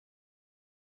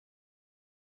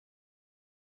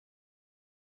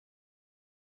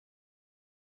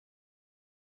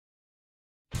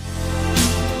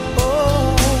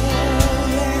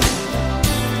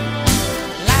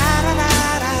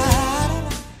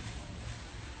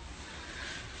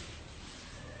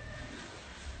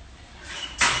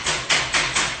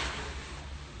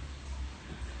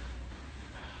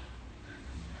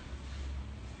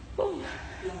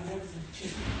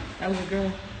That was a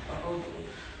girl.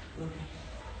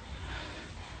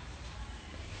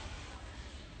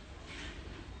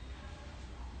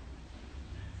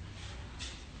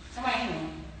 Somebody in here.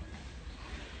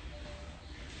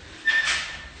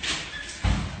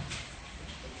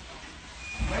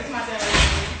 Where's my dad?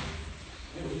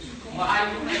 Why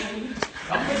are you playing with me?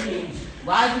 Don't push me.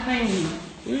 Why are you playing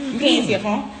with me? You can't see a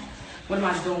phone. What am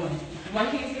I doing? Why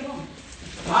can't you see a phone?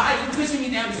 Why are you pushing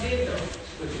me down the stairs though?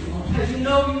 Because you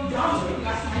know you dumb. You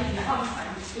got somebody in the house like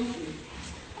you stupid.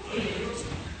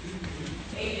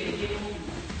 Hey,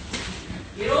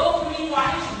 get over me. Why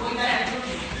you boy that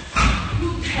ass? You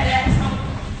dead ass.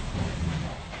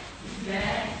 You dead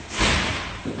ass.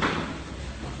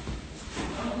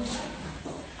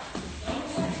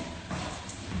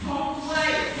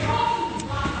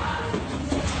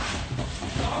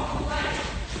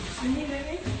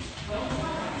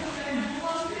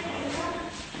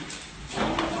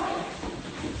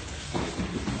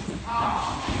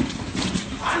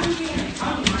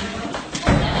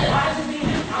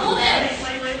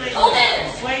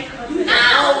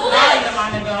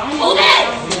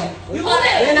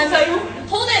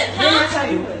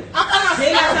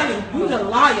 You's a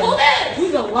liar. Who this?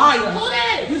 You's a liar. Who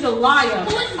this? You's a liar.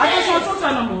 Who is this? I thought you don't talk to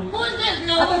her no more. Who is this?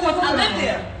 No. I thought you don't talk to her no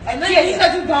more. Yeah, he said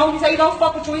you don't. He said you don't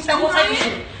fuck with you. He said all type of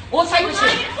shit. All type of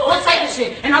shit. All type of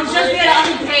shit. And I was just there the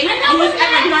other day. And you was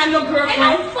acting like your girlfriend. And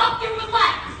I fucking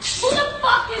relax. Who the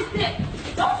fuck is this?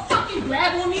 Don't fucking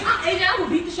grab on me. AJ, I will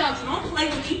beat the shit out of you. Don't play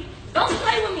with me. Don't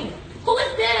play with me. Who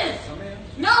is this?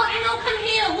 No, ain't no come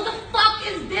here. Who the fuck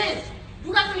is this?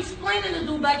 You got some explaining to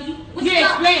do, buddy.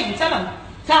 Explain. Tell him.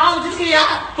 Tell her I was just here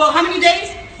for how many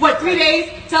days? What, 3 days?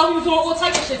 Tell her you was doing all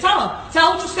type of shit. Tell her. Tell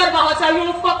her what you said about her. Tell her you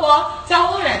don't fuck with her. Tell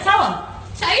her all that. Tell her.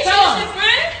 Tell her.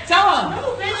 Tell her.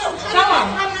 No, bitch. Tell her.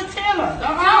 I'm gonna tell her.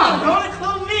 Don't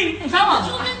include me. Tell her.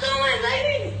 What you been doing,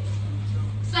 lady?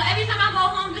 So every time I go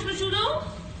home, this what you do?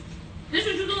 This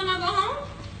what you do when I go home?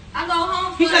 I go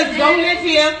home. He said, don't live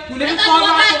here. You live in far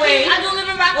away. I don't live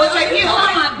in Rockaway. What's that here?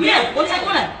 Yeah. What's that?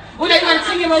 What that? What that? You got a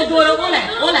 10-year-old daughter? All that.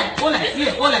 All that. All that.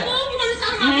 Yeah. All that.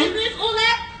 Business, all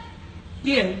that?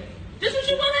 Yeah. This what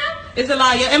you want now? It's a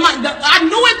liar. I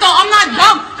knew it though. I'm not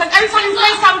dumb. Because every time you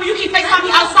FaceTime me, you keep FaceTime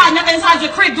me outside, never inside your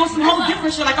crib, doing some whole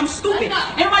different shit like I'm stupid.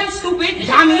 Everybody's stupid.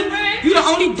 Dummy. You the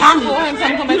only dummy.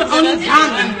 You the only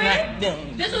dummy.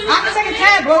 I can take a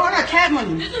cab, bro. I got cab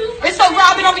money. It's so real.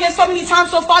 I've been over here so many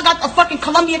times so far. I got a fucking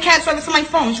Columbia cab service on my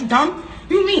phone. Is you dumb?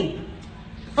 You mean?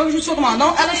 What was you talking about?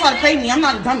 Don't ever try to play me. I'm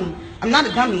not a dummy. I'm not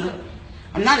a dummy.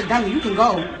 I'm not a dummy. You can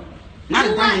go. Not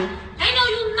a dummy. Ain't no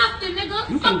you nothing, nigga.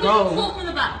 You can go. What you talking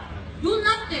about? You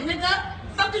nothing, nigga.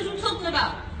 Fuck is you talking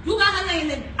about? You got her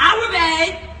laying in our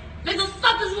bed. Nigga,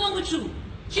 fuck is wrong with you?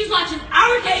 She's watching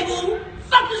our cable.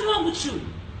 Fuck is wrong with you?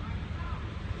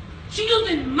 She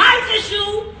using my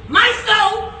tissue, my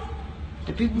soap,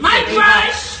 my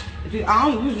brush.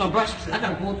 I don't use no brush. I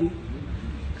got a body.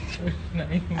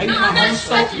 I use my own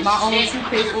soap, my own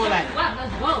toothpaste, all that. Wow,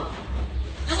 let's go.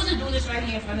 I wasn't doing this right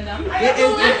here in front of them. It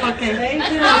is the fucking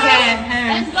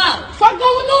Let's go. Fuck going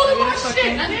on in my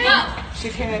shit. Let's go.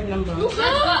 She's hand number. Let's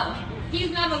go. He's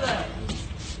never good.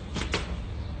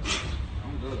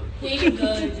 He's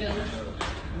good, Jill.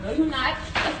 No, you're not.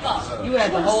 Let's go. You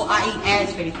have the whole I eat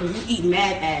ass face because you eat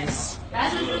mad ass.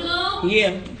 That's what you do?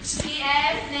 Yeah. Eat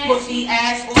ass, pussy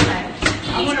ass, all that.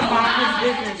 I want to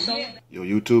buy his business. Yo,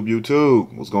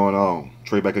 YouTube, what's going on?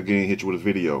 Trey back again, hit you with a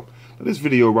video. This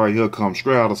video right here comes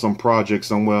straight out of some project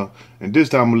somewhere, and this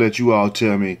time I'm gonna let you all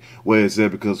tell me where it's at,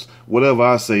 because whatever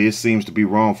I say, it seems to be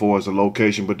wrong for as a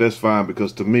location, but that's fine,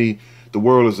 because to me, the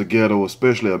world is a ghetto,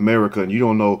 especially America, and you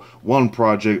don't know one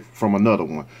project from another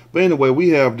one. But anyway, we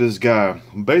have this guy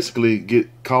basically get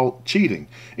caught cheating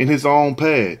in his own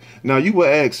pad. Now, you would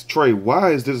ask, Trey, why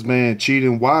is this man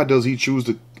cheating? Why does he choose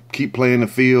to keep playing the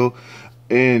field?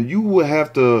 And you would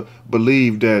have to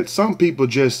believe that some people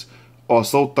just are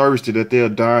so thirsty that they're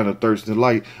dying of thirst.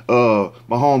 Like my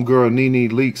homegirl Nene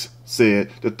Leakes said,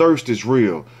 the thirst is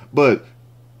real. But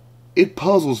it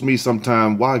puzzles me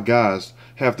sometimes why guys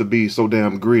have to be so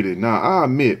damn greedy. Now, I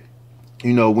admit,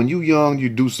 you know, when you young, you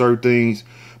do certain things.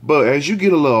 But as you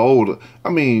get a little older, I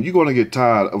mean, you're going to get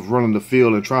tired of running the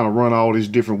field and trying to run all these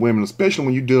different women, especially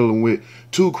when you're dealing with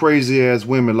two crazy-ass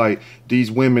women like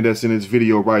these women that's in this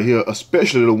video right here,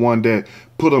 especially the one that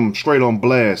put them straight on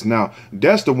blast. Now,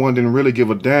 that's the one that didn't really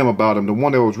give a damn about him, the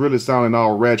one that was really sounding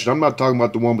all ratchet. I'm not talking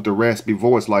about the one with the raspy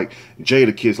voice like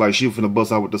Jadakiss, like she was finna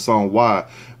bust out with the song Why.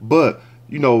 But,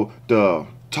 you know, the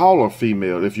taller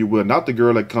female, if you will, not the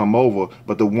girl that come over,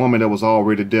 but the woman that was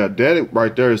already there. That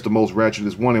right there is the most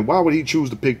ratchetest one. And why would he choose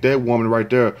to pick that woman right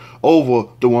there over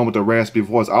the one with the raspy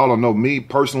voice? I don't know. Me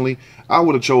personally, I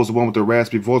would have chose the one with the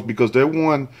raspy voice, because that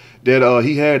one that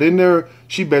he had in there,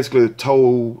 she basically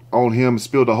told on him,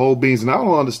 spilled the whole beans. And I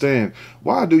don't understand,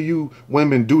 why do you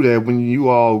women do that when you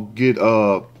all get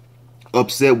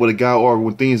upset with a guy, or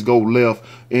when things go left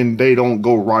and they don't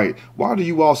go right? Why do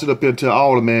you all sit up here and tell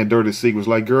all the man dirty secrets?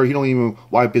 Like, girl, he don't even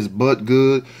wipe his butt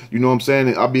good. You know what I'm saying?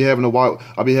 And I'll be having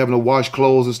to wash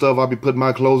clothes and stuff. I'll be putting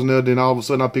my clothes in there. Then all of a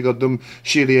sudden I pick up them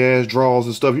shitty ass drawers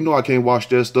and stuff. You know I can't wash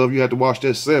that stuff. You have to wash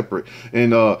that separate.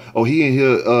 And oh, he in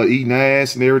here eating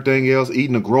ass and everything else,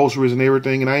 eating the groceries and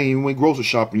everything. And I ain't even went grocery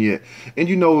shopping yet. And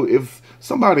you know, if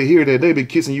somebody hear that, they been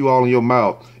kissing you all in your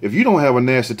mouth, if you don't have a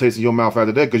nasty taste in your mouth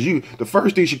after that, because the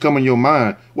first thing should come in your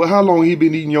mind, well, how long he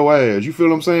been eating your ass? You feel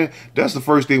what I'm saying? That's the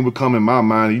first thing would come in my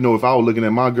mind. You know, if I was looking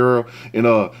at my girl and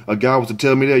a guy was to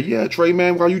tell me that, yeah, Trey,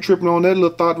 man, why you tripping on that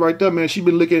little thought right there, man? She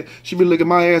been licking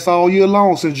my ass all year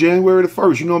long since January the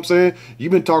 1st. You know what I'm saying? You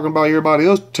been talking about everybody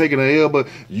else taking an L, but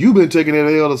you been taking that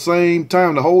L the same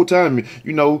time, the whole time.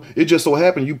 You know, it just so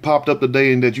happened you popped up the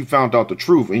day and that you found out the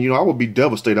truth. And, you know, I would be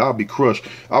devastated. I'd be crushed.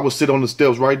 I would sit on the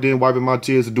steps right then wiping my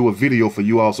tears to do a video for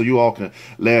you all so you all can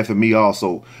laugh at me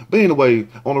also. But anyway,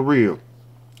 on the real,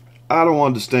 I don't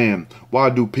understand, why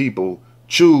do people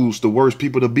choose the worst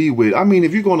people to be with? I mean,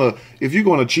 if you're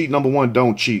gonna cheat, number one,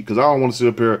 don't cheat, because I don't want to sit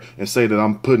up here and say that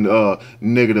I'm putting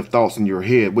negative thoughts in your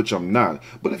head, which I'm not.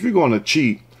 But if you're gonna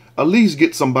cheat, at least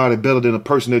get somebody better than a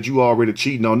person that you already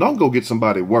cheating on. Don't go get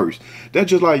somebody worse. That's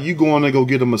just like you going to go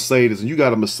get a Mercedes, and you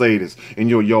got a Mercedes in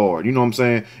your yard. You know what I'm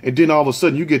saying? And then all of a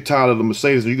sudden you get tired of the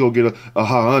Mercedes, and you go get a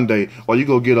Hyundai, or you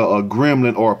go get a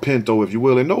Gremlin or a Pinto, if you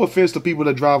will. And no offense to people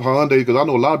that drive Hyundai, because I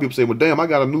know a lot of people say, well, damn, I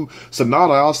got a new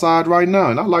Sonata outside right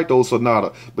now, and I like those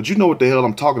Sonata. But you know what the hell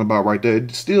I'm talking about right there.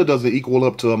 It still doesn't equal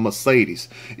up to a Mercedes,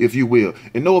 if you will.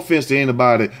 And no offense to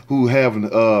anybody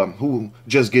who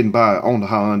just getting by on the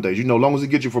Hyundai. You know, as long as it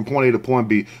gets you from point A to point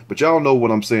B. But y'all know what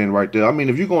I'm saying right there. I mean,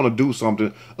 if you're going to do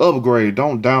something, upgrade,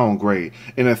 don't downgrade.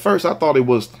 And at first I thought it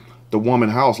was the woman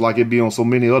house like it be on so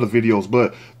many other videos.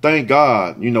 But thank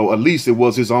God, you know, at least it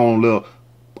was his own little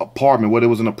apartment, whether it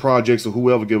was in the projects or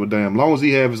whoever give a damn, long as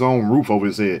he have his own roof over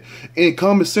his head. And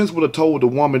common sense would have told the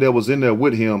woman that was in there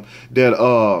with him that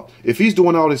if he's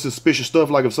doing all this suspicious stuff,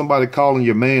 like if somebody calling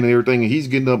your man and everything, and he's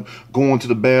getting up going to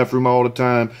the bathroom all the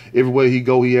time, everywhere he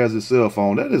go he has his cell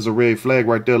phone, that is a red flag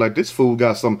right there. Like, this fool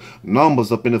got some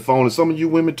numbers up in the phone. And some of you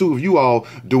women too, if you all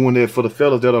doing that, for the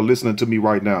fellas that are listening to me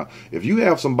right now, if you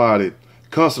have somebody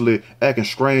constantly acting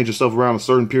strange and stuff around a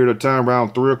certain period of time,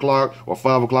 around 3 o'clock or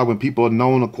 5 o'clock when people are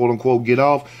known to quote unquote get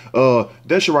off,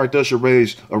 that shit right there should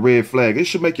raise a red flag. It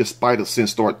should make your spider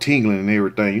sense start tingling and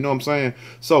everything. You know what I'm saying?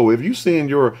 So if you seeing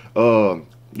your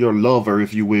lover,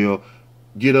 if you will,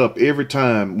 get up every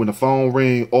time when the phone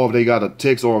ring, or if they got a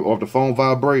text, or if the phone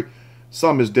vibrate,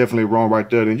 something is definitely wrong right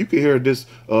there. And you can hear this,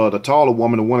 the taller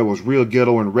woman, the one that was real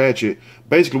ghetto and ratchet,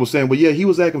 basically was saying, well, yeah, he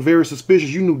was acting very suspicious.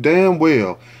 You knew damn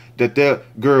well that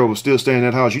girl was still staying in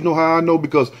that house. You know how I know?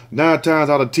 Because 9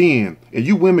 times out of 10, and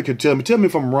you women can tell me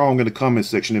if I'm wrong in the comment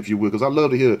section, if you will, because I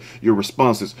love to hear your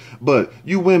responses. But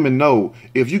you women know,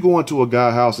 if you go into a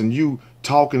guy's house and you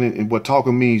talking, and what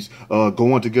talking means,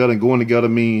 going together, and going together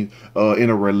means in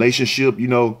a relationship, you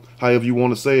know, however you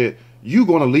want to say it, you're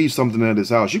going to leave something in this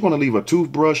house. You're going to leave a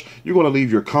toothbrush. You're going to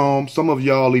leave your comb. Some of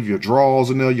y'all leave your drawers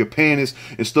in there, your panties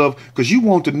and stuff, because you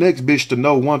want the next bitch to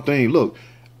know one thing. Look,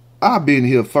 I've been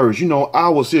here first. You know, I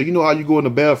was here. You know how you go in the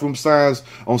bathroom, signs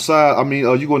on side. I mean,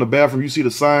 you go in the bathroom, you see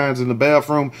the signs in the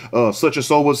bathroom. Such and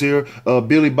so was here.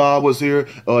 Billy Bob was here.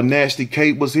 Nasty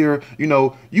Kate was here. You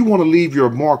know, you want to leave your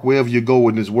mark wherever you go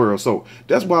in this world. So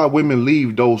that's why women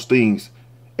leave those things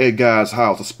at guys'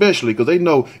 house, especially because they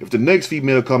know if the next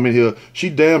female come in here, she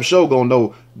damn sure gonna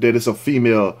know that it's a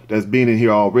female that's been in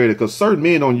here already, because certain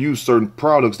men don't use certain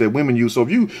products that women use. So if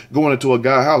you going into a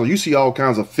guy's house and you see all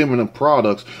kinds of feminine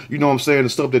products, you know what I'm saying, the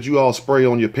stuff that you all spray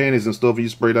on your panties and stuff, and you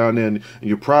spray down there in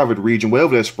your private region,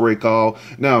 whatever that spray called.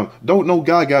 Now, don't no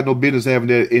guy got no business having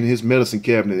that in his medicine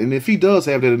cabinet. And if he does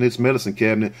have that in his medicine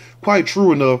cabinet, quite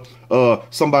true enough,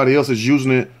 somebody else is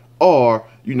using it, or,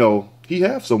 you know, he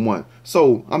have someone.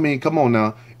 So, I mean, come on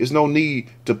now. There's no need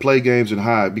to play games and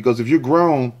hide, because if you're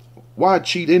grown, why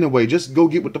cheat anyway? Just go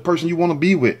get with the person you want to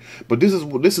be with. But this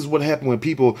is what happened when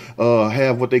people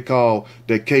have what they call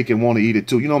their cake and want to eat it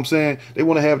too. You know what I'm saying? They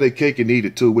want to have their cake and eat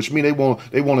it too, which means they want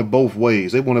it both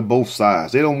ways. They want it both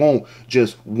sides. They don't want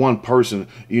just one person,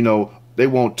 you know, They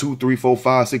want 2, 3, 4,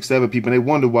 5, 6, 7 people, and they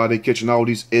wonder why they catching all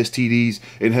these STDs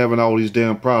and having all these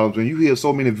damn problems. And you hear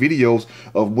so many videos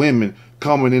of women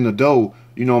coming in the door,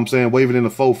 you know what I'm saying, waving in the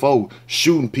fofo,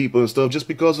 shooting people and stuff just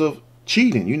because of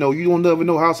cheating. You know, you don't never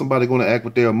know how somebody's going to act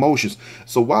with their emotions.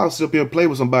 So why sit up here and play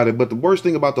with somebody? But the worst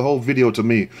thing about the whole video to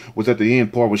me was at the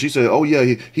end part when she said, oh yeah,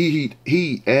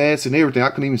 he ass and everything. I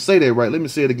couldn't even say that right. Let me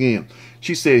say it again.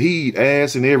 She said he eat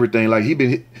ass and everything. Like he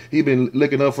been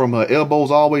licking up from her elbows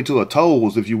all the way to her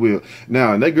toes, if you will.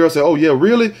 Now, and that girl said, oh yeah,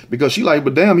 really? Because she like,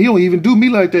 but damn, he don't even do me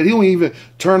like that. He don't even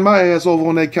turn my ass over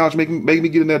on that couch, make me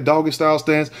get in that doggy style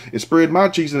stance and spread my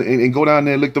cheeks and go down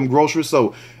there and lick them groceries.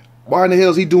 So why in the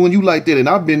hell is he doing you like that? And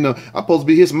I'm supposed to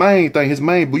be his main thing, his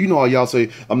main, but you know how y'all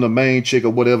say I'm the main chick or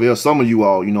whatever else. Some of you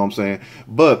all, you know what I'm saying?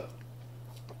 But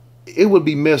it would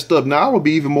be messed up. Now, I would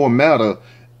be even more madder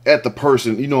at the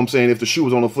person, you know what I'm saying, if the shoe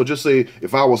was on the foot. Just say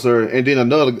if I was her, and then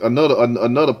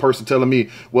another person telling me,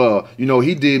 well, you know,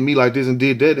 he did me like this and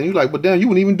did that, and you're like, but damn, you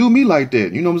wouldn't even do me like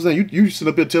that. You know what I'm saying? You sit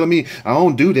up here telling me I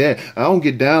don't do that, I don't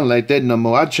get down like that no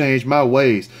more, I changed my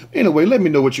ways. Anyway, let me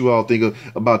know what you all think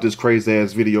about this crazy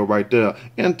ass video right there.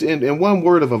 And one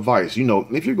word of advice, you know,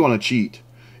 if you're gonna cheat,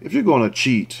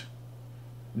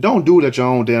 don't do it at your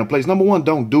own damn place. Number one,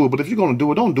 don't do it. But if you're gonna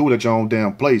do it, don't do it at your own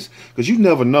damn place, because you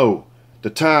never know the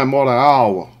time or the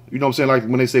hour. You know what I'm saying? Like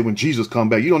when they say when Jesus come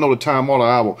back, you don't know the time or the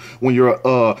hour when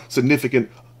your significant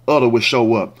other will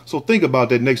show up. So think about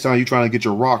that next time you're trying to get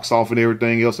your rocks off and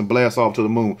everything else and blast off to the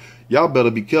moon. Y'all better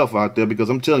be careful out there, because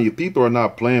I'm telling you, people are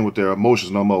not playing with their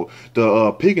emotions no more.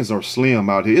 The pickings are slim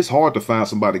out here. It's hard to find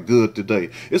somebody good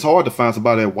today. It's hard to find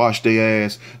somebody that wash their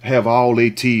ass, have all their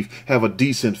teeth, have a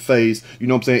decent face, you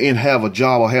know what I'm saying, and have a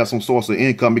job or have some source of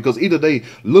income, because either they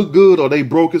look good or they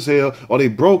broke as hell, or they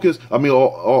broke as, I mean,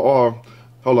 or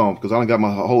hold on, because I done got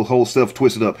my whole self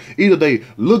twisted up. Either they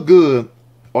look good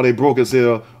or they broke as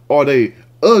hell, or they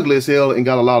ugly as hell and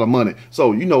got a lot of money.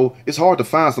 So, you know, it's hard to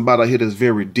find somebody out here that's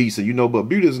very decent, you know, but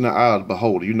beauty is in the eye of the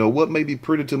beholder. You know, what may be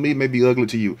pretty to me may be ugly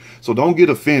to you. So don't get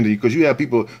offended, because you have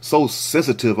people so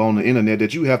sensitive on the internet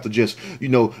that you have to just, you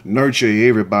know, nurture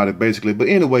everybody basically. But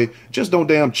anyway, just don't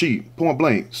damn cheat. Point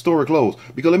blank. Story closed.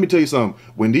 Because let me tell you something.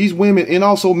 When these women, and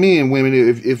also women,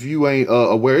 if you ain't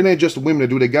aware, it ain't just the women that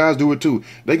do it, guys do it too.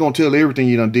 They gonna tell everything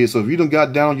you done did. So if you done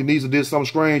got down on your knees and did something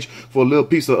strange for a little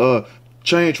piece of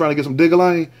chain trying to get some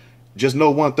digger, just know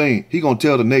one thing: he gonna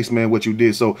tell the next man what you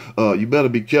did. So you better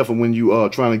be careful when you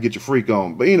trying to get your freak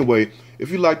on. But anyway, if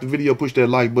you like the video, push that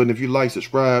like button. If you like,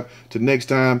 subscribe. Till next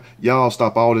time, y'all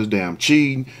stop all this damn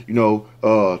cheating. You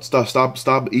know,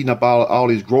 stop eating up all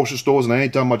these grocery stores. And I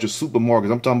ain't talking about your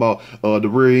supermarkets. I'm talking about the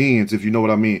rear ends, if you know what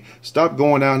I mean. Stop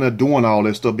going down there doing all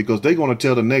that stuff, because they're gonna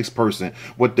tell the next person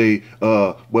what they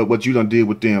what you done did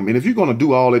with them. And if you're gonna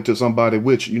do all that to somebody,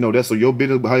 which, you know, that's your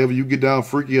business, however you get down,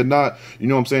 freaky or not, you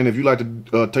know what I'm saying. If you like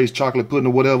to taste chocolate pudding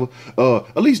or whatever,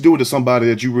 at least do it to somebody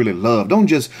that you really love. Don't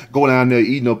just go down there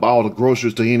eating up all the groceries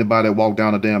to anybody that walk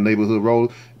down the damn neighborhood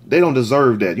road. They don't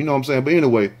deserve that, you know what I'm saying. But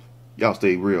anyway, y'all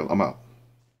stay real. I'm out.